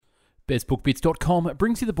BestBookBits.com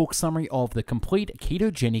brings you the book summary of The Complete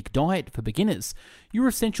Ketogenic Diet for Beginners, your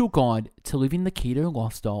essential guide to living the keto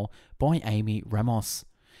lifestyle by Ramos.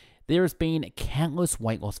 There has been countless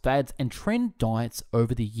weight loss fads and trend diets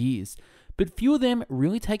over the years, but few of them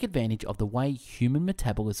really take advantage of the way human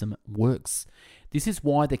metabolism works. This is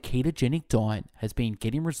why the ketogenic diet has been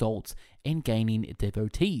getting results and gaining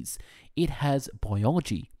devotees. It has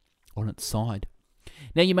biology on its side.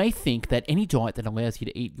 Now, you may think that any diet that allows you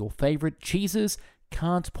to eat your favorite cheeses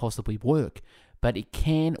can't possibly work, but it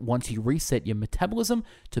can once you reset your metabolism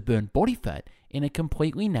to burn body fat in a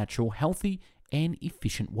completely natural, healthy, and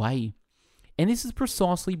efficient way. And this is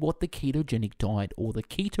precisely what the ketogenic diet, or the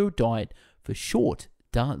keto diet for short,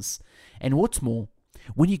 does. And what's more,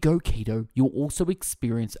 when you go keto, you'll also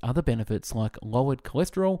experience other benefits like lowered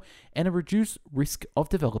cholesterol and a reduced risk of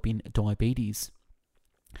developing diabetes.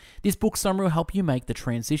 This book summary will help you make the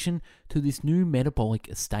transition to this new metabolic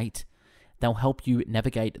state. They'll help you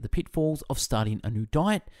navigate the pitfalls of starting a new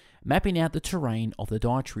diet, mapping out the terrain of the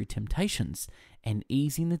dietary temptations, and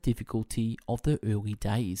easing the difficulty of the early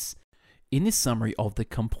days. In this summary of The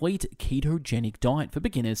Complete Ketogenic Diet for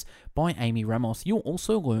Beginners by Ramos, you'll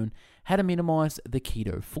also learn how to minimize the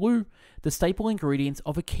keto flu, the staple ingredients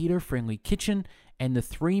of a keto-friendly kitchen, and the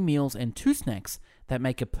 3 meals and 2 snacks that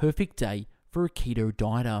make a perfect day for a keto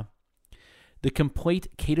dieter. The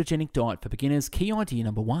Complete Ketogenic Diet for Beginners, key idea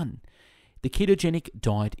number 1. The ketogenic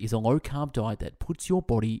diet is a low-carb diet that puts your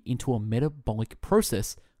body into a metabolic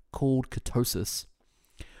process called ketosis.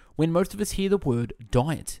 When most of us hear the word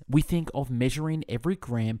diet, we think of measuring every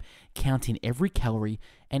gram, counting every calorie,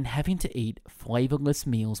 and having to eat flavorless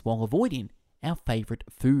meals while avoiding our favorite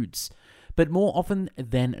foods. But more often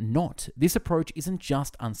than not, this approach isn't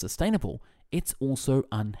just unsustainable, it's also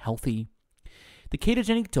unhealthy. The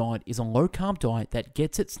ketogenic diet is a low-carb diet that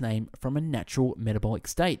gets its name from a natural metabolic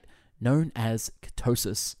state known as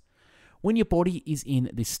ketosis. When your body is in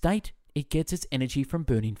this state, it gets its energy from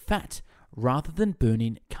burning fat rather than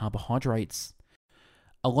burning carbohydrates.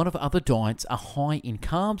 A lot of other diets are high in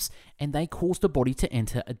carbs, and they cause the body to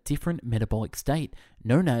enter a different metabolic state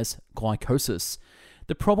known as glycosis.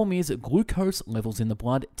 The problem is glucose levels in the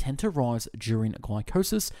blood tend to rise during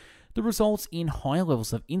glycosis. That results in higher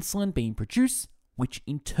levels of insulin being produced, which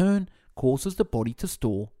in turn causes the body to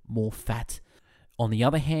store more fat. On the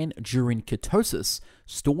other hand, during ketosis,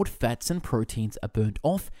 stored fats and proteins are burnt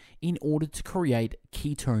off in order to create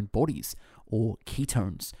ketone bodies, or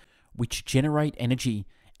ketones, which generate energy.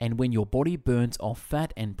 And when your body burns off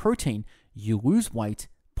fat and protein, you lose weight,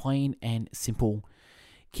 plain and simple.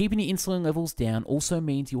 Keeping your insulin levels down also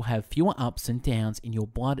means you'll have fewer ups and downs in your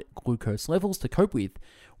blood glucose levels to cope with.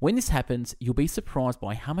 When this happens, you'll be surprised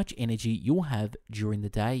by how much energy you'll have during the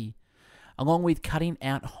day. Along with cutting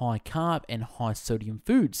out high carb and high sodium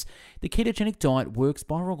foods, the ketogenic diet works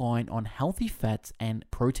by relying on healthy fats and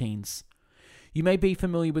proteins. You may be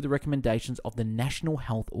familiar with the recommendations of the National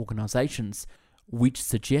Health Organizations, which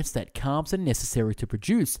suggest that carbs are necessary to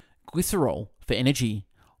produce glycerol for energy.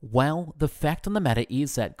 Well, the fact on the matter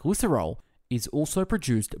is that glycerol is also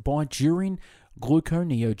produced during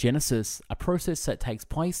gluconeogenesis, a process that takes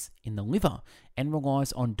place in the liver and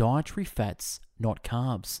relies on dietary fats, not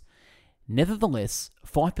carbs. Nevertheless,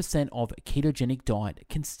 5% of a ketogenic diet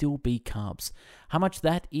can still be carbs. How much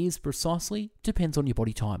that is precisely depends on your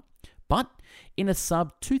body type. But in a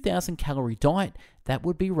sub 2,000 calorie diet, that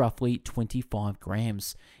would be roughly 25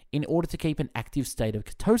 grams. In order to keep an active state of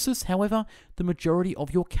ketosis, however, the majority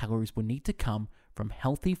of your calories will need to come from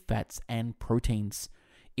healthy fats and proteins.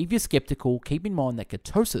 If you're skeptical, keep in mind that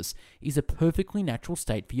ketosis is a perfectly natural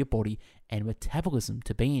state for your body and metabolism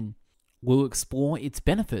to be in. We'll explore its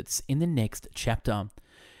benefits in the next chapter.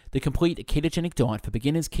 The Complete Ketogenic Diet for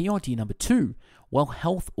Beginners, key idea number 2. While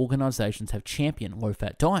health organizations have championed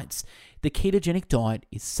low-fat diets, the ketogenic diet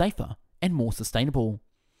is safer and more sustainable.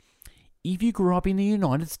 If you grew up in the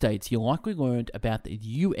United States, you likely learned about the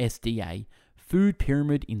USDA food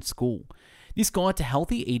pyramid in school. This guide to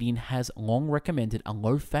healthy eating has long recommended a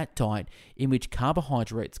low-fat diet in which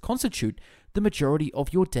carbohydrates constitute the majority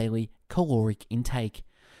of your daily caloric intake.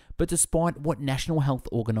 But despite what national health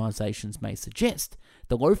organizations may suggest,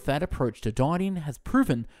 the low-fat approach to dieting has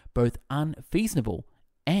proven both unfeasible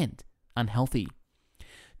and unhealthy.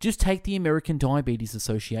 Just take the American Diabetes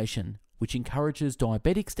Association, which encourages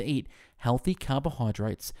diabetics to eat healthy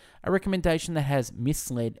carbohydrates, a recommendation that has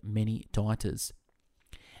misled many dieters.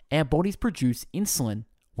 Our bodies produce insulin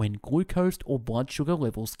when glucose or blood sugar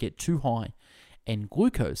levels get too high, and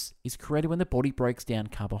glucose is created when the body breaks down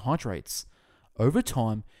carbohydrates. Over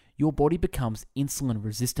time, your body becomes insulin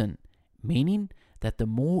resistant, meaning that the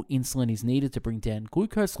more insulin is needed to bring down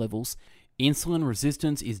glucose levels, insulin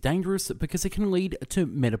resistance is dangerous because it can lead to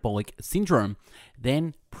metabolic syndrome,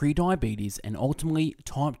 then prediabetes, and ultimately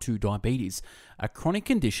type 2 diabetes, a chronic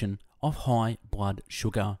condition of high blood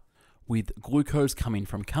sugar. With glucose coming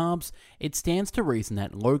from carbs, it stands to reason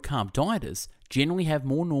that low-carb dieters generally have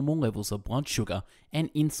more normal levels of blood sugar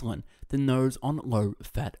and insulin than those on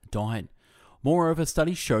low-fat diet. Moreover,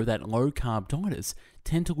 studies show that low-carb dieters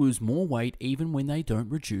tend to lose more weight even when they don't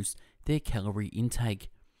reduce their calorie intake.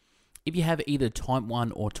 If you have either type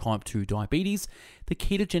 1 or type 2 diabetes, the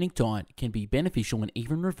ketogenic diet can be beneficial and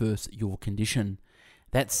even reverse your condition.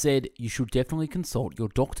 That said, you should definitely consult your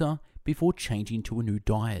doctor before changing to a new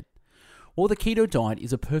diet. While the keto diet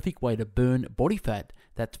is a perfect way to burn body fat,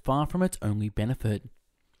 that's far from its only benefit.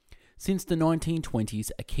 Since the 1920s,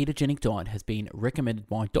 a ketogenic diet has been recommended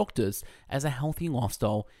by doctors as a healthy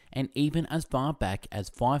lifestyle, and even as far back as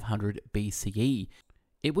 500 BCE.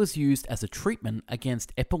 It was used as a treatment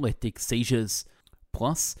against epileptic seizures.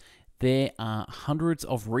 Plus, there are hundreds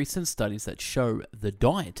of recent studies that show the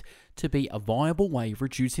diet to be a viable way of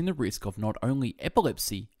reducing the risk of not only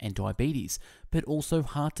epilepsy and diabetes, but also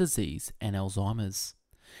heart disease and Alzheimer's.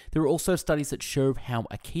 There are also studies that show how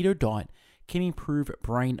a keto diet can improve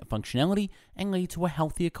brain functionality and lead to a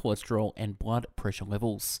healthier cholesterol and blood pressure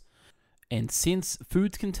levels. And since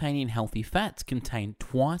foods containing healthy fats contain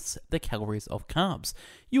twice the calories of carbs,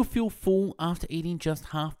 you'll feel full after eating just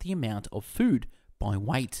half the amount of food by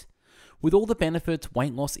weight. With all the benefits,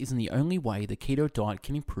 weight loss isn't the only way the keto diet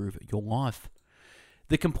can improve your life.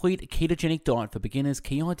 The complete ketogenic diet for beginners,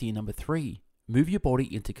 key idea number 3. Move your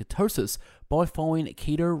body into ketosis by following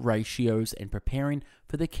keto ratios and preparing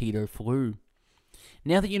for the keto flu.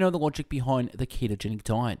 Now that you know the logic behind the ketogenic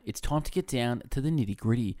diet, it's time to get down to the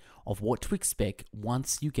nitty-gritty of what to expect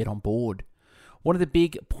once you get on board. One of the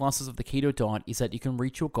big pluses of the keto diet is that you can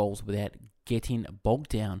reach your goals without getting bogged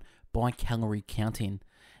down by calorie counting.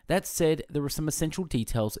 That said, there are some essential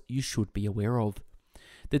details you should be aware of.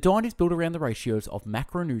 The diet is built around the ratios of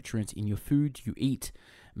macronutrients in your food you eat.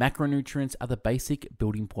 Macronutrients are the basic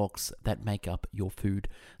building blocks that make up your food,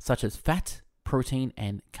 such as fat, protein,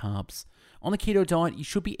 and carbs. On the keto diet, you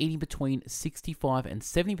should be eating between 65 and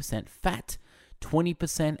 70% fat,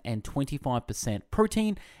 20% and 25%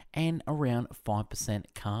 protein, and around 5%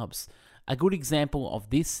 carbs. A good example of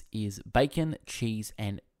this is bacon, cheese,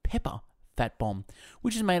 and pepper fat bomb,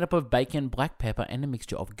 which is made up of bacon, black pepper, and a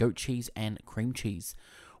mixture of goat cheese and cream cheese.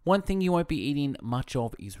 One thing you won't be eating much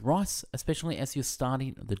of is rice, especially as you're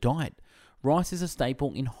starting the diet. Rice is a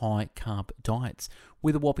staple in high-carb diets,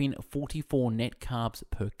 with a whopping 44 net carbs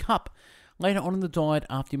per cup. Later on in the diet,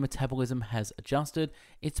 after your metabolism has adjusted,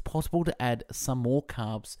 it's possible to add some more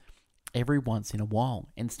carbs every once in a while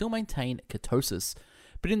and still maintain ketosis.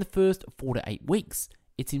 But in the first 4 to 8 weeks,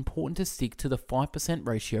 it's important to stick to the 5%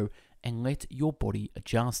 ratio and let your body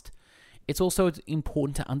adjust. It's also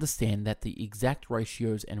important to understand that the exact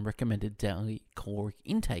ratios and recommended daily caloric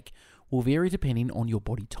intake will vary depending on your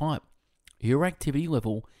body type, your activity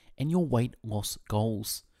level, and your weight loss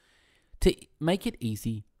goals. To make it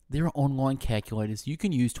easy, there are online calculators you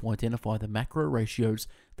can use to identify the macro ratios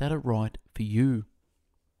that are right for you.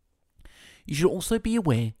 You should also be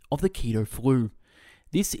aware of the keto flu.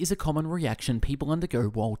 This is a common reaction people undergo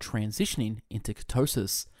while transitioning into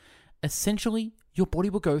ketosis. Essentially, your body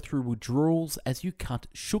will go through withdrawals as you cut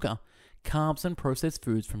sugar, carbs, and processed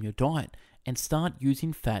foods from your diet and start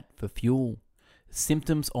using fat for fuel.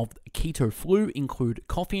 Symptoms of keto flu include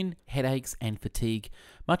coughing, headaches, and fatigue,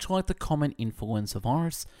 much like the common influenza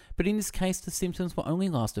virus, but in this case, the symptoms will only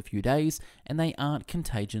last a few days and they aren't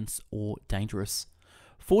contagious or dangerous.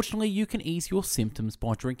 Fortunately, you can ease your symptoms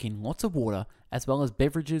by drinking lots of water as well as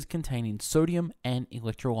beverages containing sodium and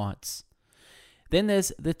electrolytes. Then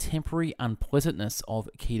there's the temporary unpleasantness of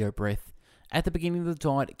keto breath. At the beginning of the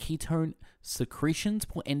diet, ketone secretions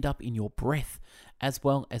will end up in your breath as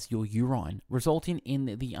well as your urine, resulting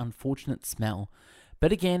in the unfortunate smell.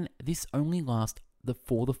 But again, this only lasts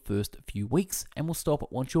for the first few weeks and will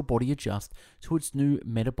stop once your body adjusts to its new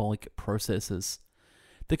metabolic processes.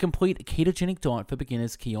 The complete ketogenic diet for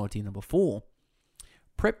beginners, key idea number 4.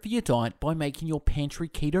 Prep for your diet by making your pantry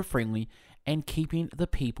keto-friendly and keeping the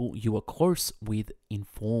people you are close with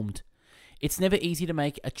informed. It's never easy to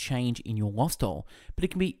make a change in your lifestyle, but it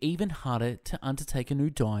can be even harder to undertake a new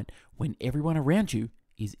diet when everyone around you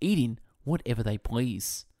is eating whatever they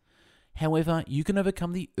please. However, you can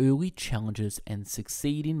overcome the early challenges and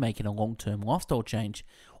succeed in making a long-term lifestyle change.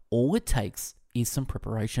 All it takes is some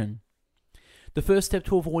preparation. The first step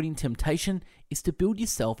to avoiding temptation is to build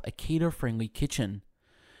yourself a keto-friendly kitchen.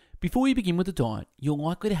 Before you begin with the diet, you're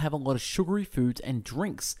likely to have a lot of sugary foods and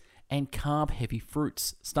drinks and carb-heavy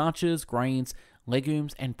fruits, starches, grains,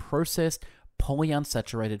 legumes, and processed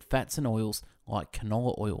polyunsaturated fats and oils like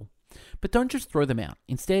canola oil. But don't just throw them out.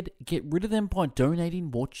 Instead, get rid of them by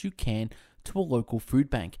donating what you can to a local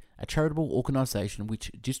food bank, a charitable organization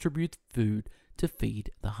which distributes food to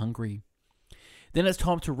feed the hungry. Then it's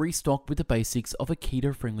time to restock with the basics of a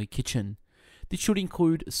keto-friendly kitchen. This should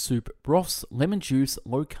include soup broths, lemon juice,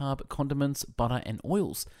 low-carb condiments, butter, and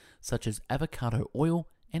oils, such as avocado oil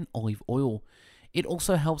and olive oil. It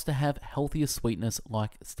also helps to have healthier sweeteners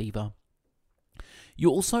like stevia. You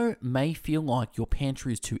also may feel like your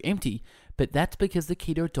pantry is too empty, but that's because the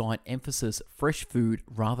keto diet emphasizes fresh food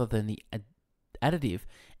rather than the additive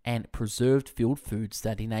and preserved filled foods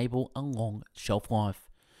that enable a long shelf life.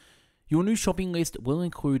 Your new shopping list will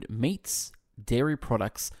include meats, dairy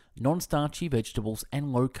products, non-starchy vegetables,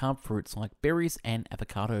 and low-carb fruits like berries and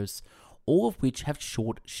avocados, all of which have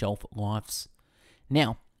short shelf lives.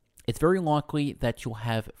 Now, it's very likely that you'll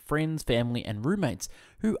have friends, family, and roommates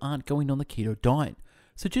who aren't going on the keto diet,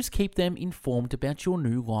 so just keep them informed about your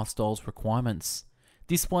new lifestyle's requirements.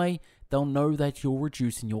 This way, they'll know that you're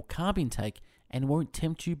reducing your carb intake and won't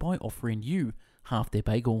tempt you by offering you half their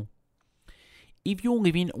bagel. If you're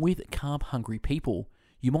living with carb-hungry people,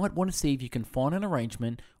 you might want to see if you can find an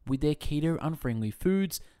arrangement with their keto-unfriendly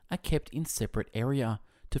foods are kept in separate area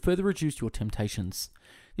to further reduce your temptations.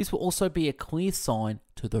 This will also be a clear sign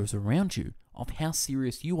to those around you of how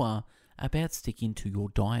serious you are about sticking to your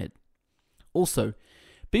diet. Also,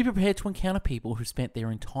 be prepared to encounter people who spent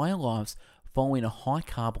their entire lives following a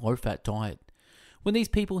high-carb, low-fat diet. When these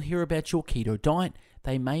people hear about your keto diet,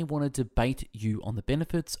 they may want to debate you on the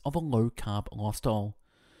benefits of a low-carb lifestyle.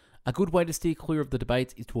 A good way to steer clear of the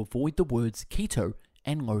debates is to avoid the words keto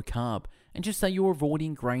and low carb and just say you're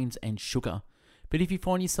avoiding grains and sugar. But if you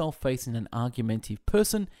find yourself facing an argumentative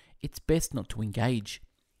person, it's best not to engage.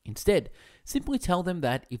 Instead, simply tell them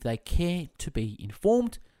that if they care to be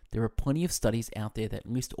informed, there are plenty of studies out there that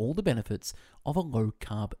list all the benefits of a low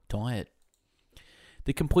carb diet.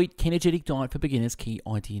 The complete ketogenic diet for beginners, key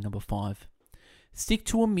idea number 5. Stick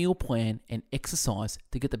to a meal plan and exercise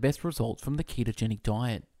to get the best results from the ketogenic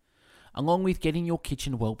diet. Along with getting your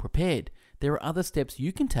kitchen well prepared, there are other steps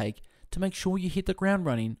you can take to make sure you hit the ground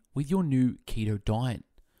running with your new keto diet.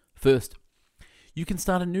 First, you can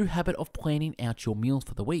start a new habit of planning out your meals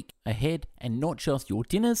for the week ahead, and not just your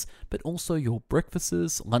dinners, but also your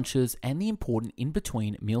breakfasts, lunches, and the important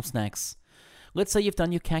in-between meal snacks. Let's say you've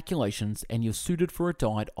done your calculations and you're suited for a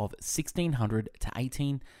diet of 1,600 to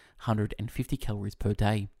 1,850 calories per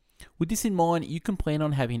day. With this in mind, you can plan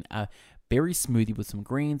on having a berry smoothie with some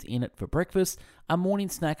greens in it for breakfast, a morning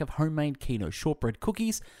snack of homemade keto shortbread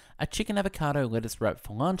cookies, a chicken avocado lettuce wrap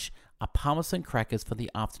for lunch, a parmesan crackers for the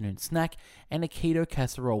afternoon snack, and a keto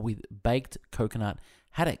casserole with baked coconut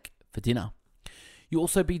haddock for dinner. You'll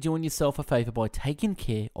also be doing yourself a favor by taking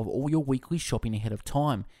care of all your weekly shopping ahead of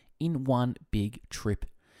time in one big trip.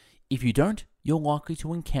 If you don't, you're likely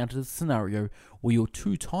to encounter the scenario where you're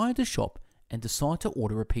too tired to shop and decide to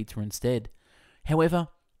order a pizza instead. However,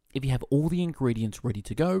 if you have all the ingredients ready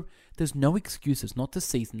to go, there's no excuses not to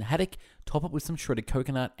season the haddock, top it with some shredded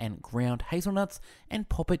coconut and ground hazelnuts, and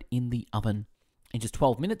pop it in the oven. In just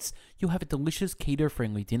 12 minutes, you'll have a delicious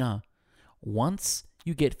keto-friendly dinner. Once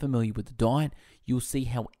you get familiar with the diet, you'll see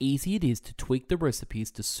how easy it is to tweak the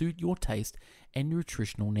recipes to suit your taste and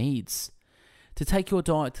nutritional needs. To take your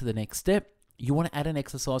diet to the next step, you want to add an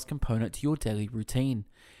exercise component to your daily routine.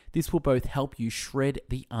 This will both help you shred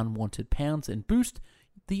the unwanted pounds and boost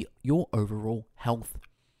your overall health.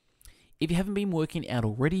 If you haven't been working out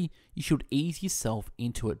already, you should ease yourself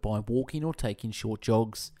into it by walking or taking short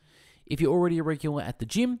jogs. If you're already a regular at the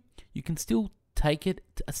gym, you can still take it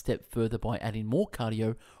a step further by adding more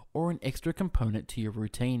cardio or an extra component to your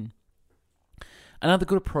routine. Another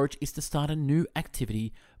good approach is to start a new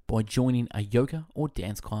activity by joining a yoga or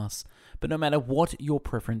dance class. But no matter what your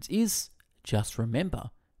preference is, just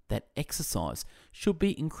remember that exercise should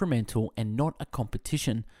be incremental and not a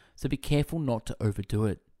competition, so be careful not to overdo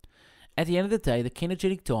it. At the end of the day, the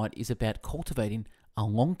ketogenic diet is about cultivating a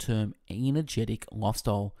long-term energetic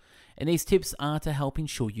lifestyle, and these tips are to help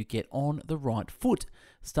ensure you get on the right foot,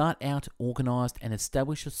 start out organized, and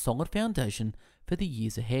establish a solid foundation for the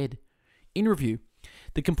years ahead. In review,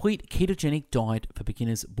 the Complete Ketogenic Diet for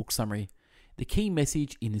Beginners book summary. The key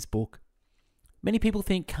message in this book: many people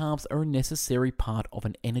think carbs are a necessary part of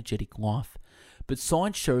an energetic life, but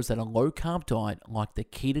science shows that a low-carb diet like the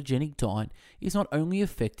ketogenic diet is not only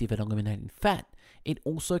effective at eliminating fat, it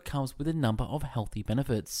also comes with a number of healthy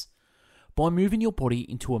benefits. By moving your body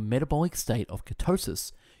into a metabolic state of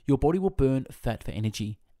ketosis, your body will burn fat for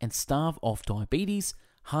energy and starve off diabetes,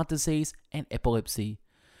 heart disease, and epilepsy.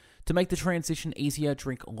 To make the transition easier,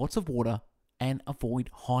 drink lots of water and avoid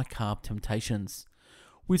high-carb temptations.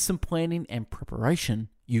 With some planning and preparation,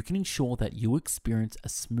 you can ensure that you experience a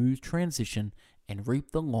smooth transition and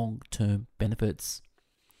reap the long-term benefits.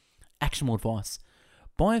 Actionable advice.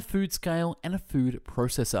 Buy a food scale and a food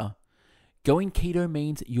processor. Going keto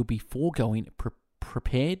means you'll be foregoing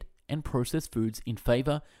prepared and processed foods in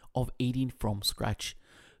favor of eating from scratch.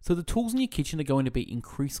 So the tools in your kitchen are going to be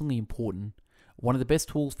increasingly important. One of the best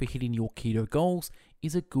tools for hitting your keto goals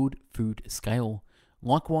is a good food scale.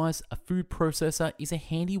 Likewise, a food processor is a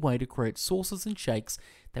handy way to create sauces and shakes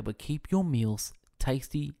that will keep your meals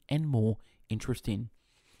tasty and more interesting.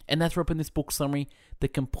 And that's right up in this book summary, The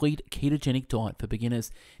Complete Ketogenic Diet for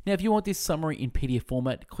Beginners. Now, if you want this summary in PDF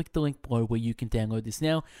format, click the link below where you can download this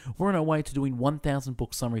now. We're on our way to doing 1,000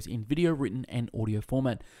 book summaries in video, written, and audio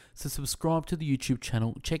format. So subscribe to the YouTube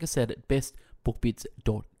channel, check us out at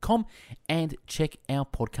bestbookbits.com, and check our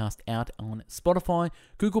podcast out on Spotify,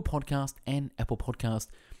 Google Podcast, and Apple Podcast.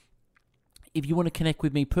 If you want to connect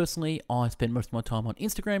with me personally, I spend most of my time on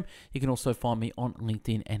Instagram. You can also find me on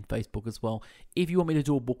LinkedIn and Facebook as well. If you want me to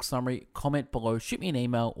do a book summary, comment below, shoot me an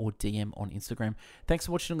email or DM on Instagram. Thanks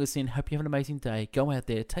for watching and listening. Hope you have an amazing day. Go out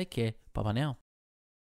there, take care. Bye-bye now.